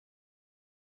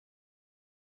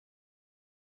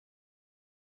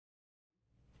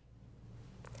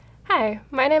Hi,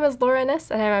 my name is Laura Niss,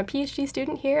 and I'm a PhD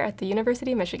student here at the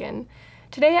University of Michigan.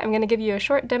 Today I'm going to give you a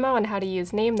short demo on how to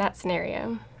use Name That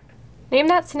Scenario. Name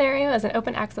That Scenario is an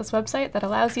open access website that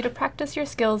allows you to practice your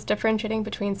skills differentiating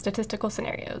between statistical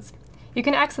scenarios. You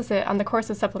can access it on the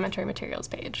course's supplementary materials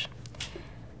page.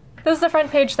 This is the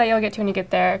front page that you'll get to when you get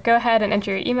there. Go ahead and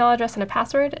enter your email address and a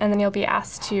password, and then you'll be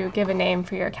asked to give a name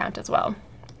for your account as well.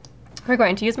 We're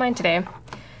going to use mine today.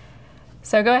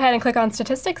 So go ahead and click on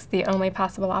Statistics, the only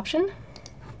possible option.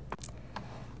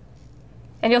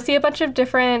 And you'll see a bunch of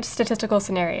different statistical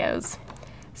scenarios.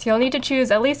 So you'll need to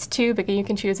choose at least two, but you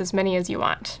can choose as many as you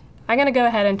want. I'm going to go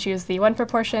ahead and choose the 1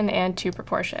 proportion and 2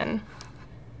 proportion.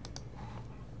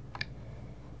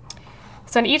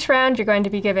 So in each round, you're going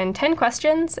to be given 10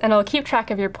 questions, and it'll keep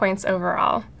track of your points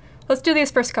overall. Let's do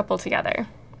these first couple together.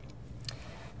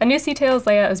 A new CTools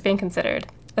layout is being considered.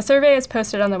 A survey is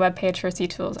posted on the webpage for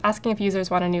CTools asking if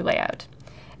users want a new layout.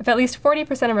 If at least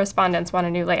 40% of respondents want a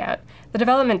new layout, the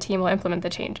development team will implement the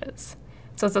changes.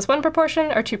 So is this 1 proportion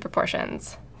or 2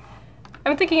 proportions?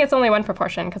 I'm thinking it's only 1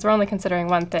 proportion because we're only considering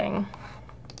one thing.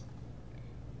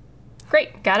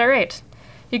 Great, got it right.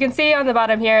 You can see on the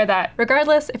bottom here that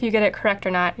regardless if you get it correct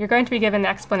or not, you're going to be given the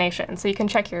explanation, so you can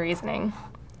check your reasoning.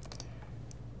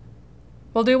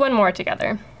 We'll do one more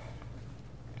together.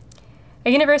 A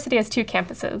university has 2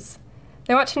 campuses.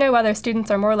 They want to know whether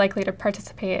students are more likely to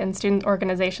participate in student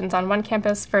organizations on one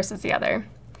campus versus the other.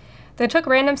 They took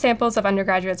random samples of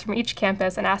undergraduates from each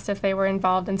campus and asked if they were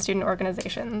involved in student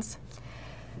organizations.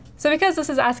 So because this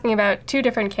is asking about 2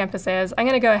 different campuses, I'm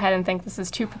going to go ahead and think this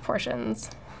is 2 proportions.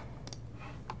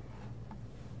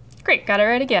 Great, got it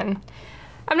right again.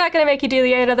 I'm not going to make you do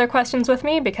the 8 other questions with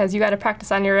me because you got to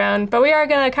practice on your own, but we are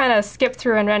going to kind of skip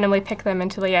through and randomly pick them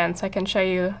until the end so I can show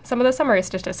you some of the summary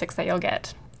statistics that you'll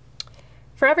get.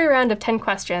 For every round of 10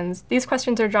 questions, these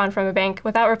questions are drawn from a bank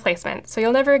without replacement, so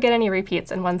you'll never get any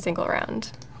repeats in one single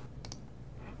round.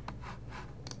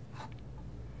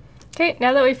 Okay,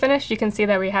 now that we've finished, you can see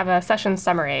that we have a session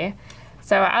summary.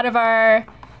 So out of our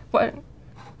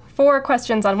 4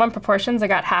 questions on 1 proportions, I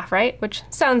got half right, which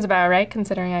sounds about right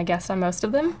considering I guessed on most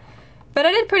of them. But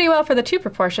I did pretty well for the 2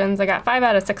 proportions. I got 5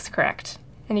 out of 6 correct.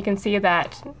 And you can see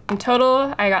that in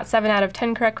total, I got 7 out of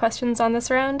 10 correct questions on this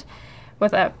round,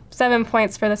 with 7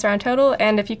 points for this round total.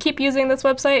 And if you keep using this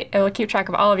website, it will keep track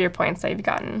of all of your points that you've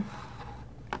gotten.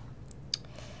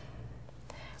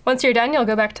 Once you're done, you'll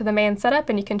go back to the main setup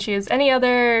and you can choose any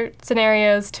other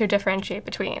scenarios to differentiate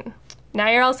between. Now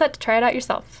you're all set to try it out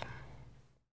yourself.